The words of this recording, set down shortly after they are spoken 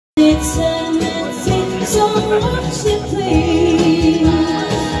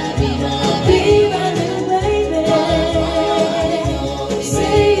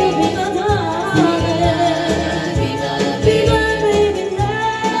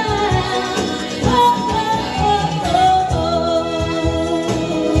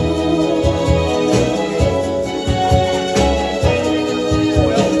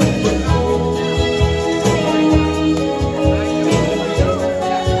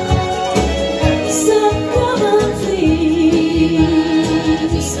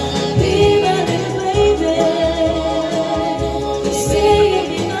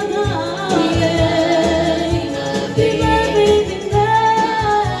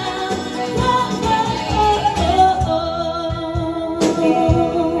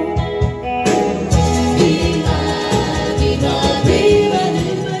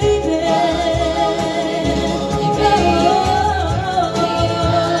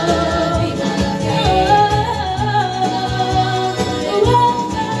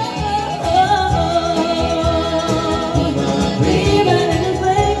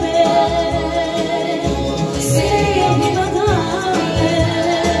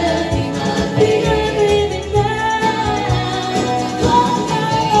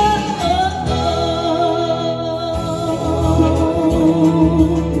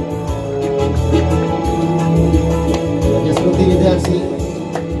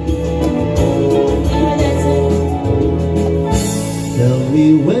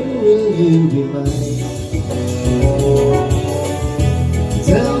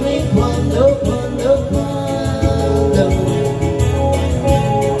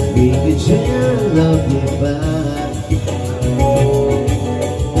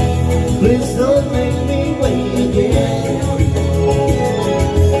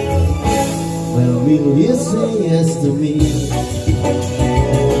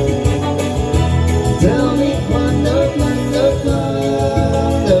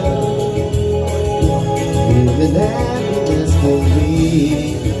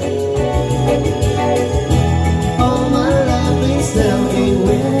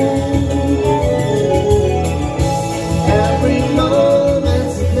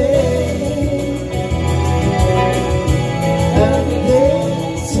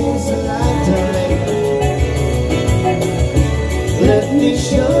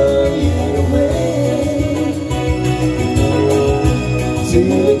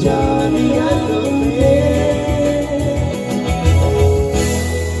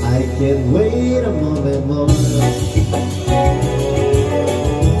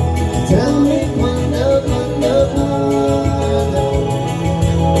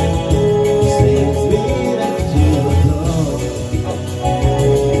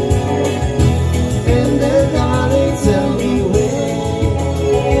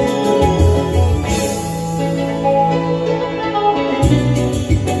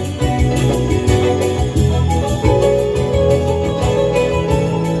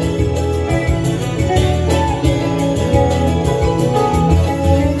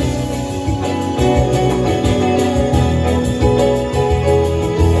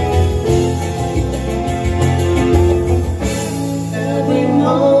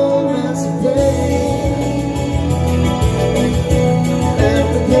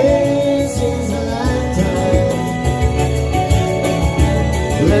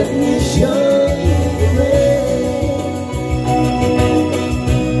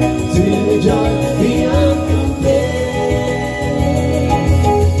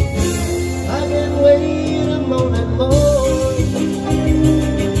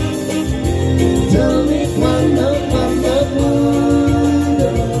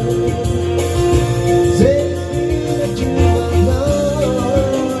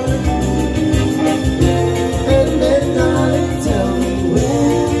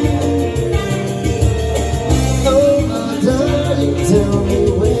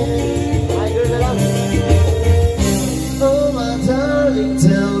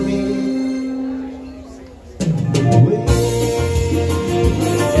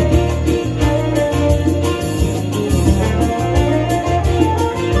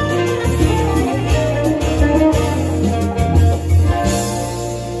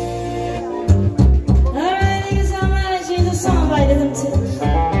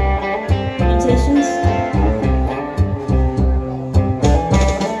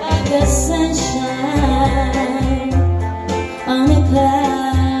On a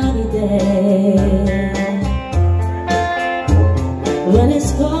cloud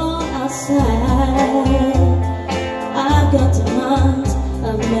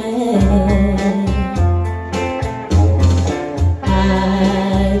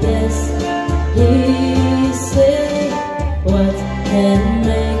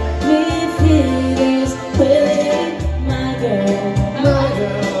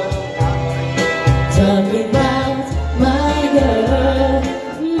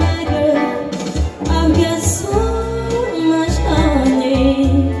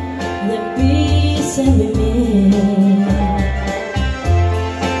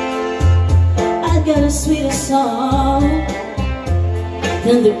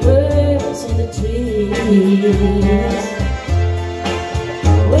than the birds in the trees.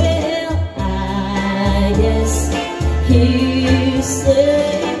 Well, I guess he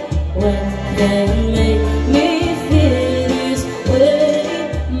said, what can make me feel this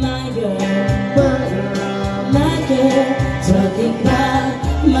way? My girl, talking about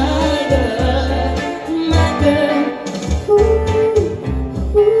my girl, my girl.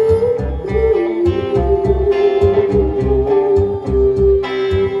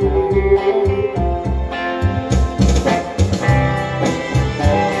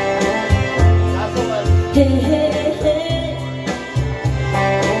 Hey, hey, hey.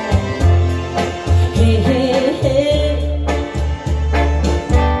 Hey, hey, hey.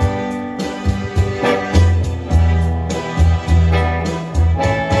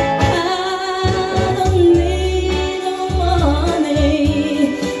 I don't need no money,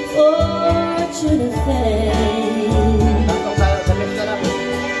 fortune and fame.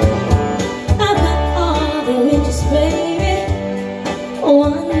 I've got all the riches, baby,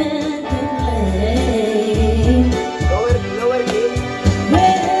 one man can claim.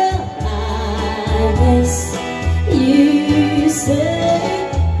 Well, I guess you say,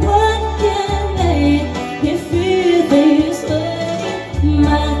 what can make you feel this way?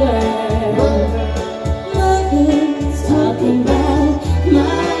 My girl, talking about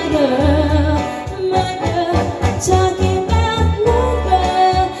my girl, talking about my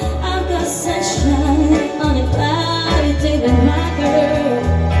girl. I've got sunshine on a cloudy day with my girl.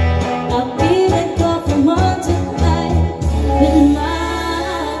 I'll be the girl from morning to night with my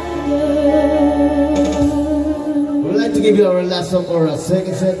girl. We'd like to give you our last song or a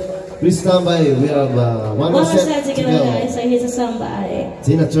second set. Please stand by. We have one more set to go, guys. So here's a song by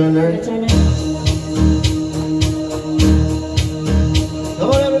Tina Turner. Turner. Come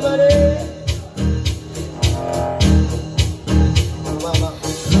on, everybody.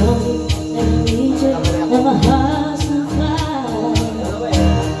 Never need you, and my heart's on fire.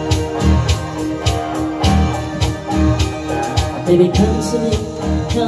 Baby, come to me.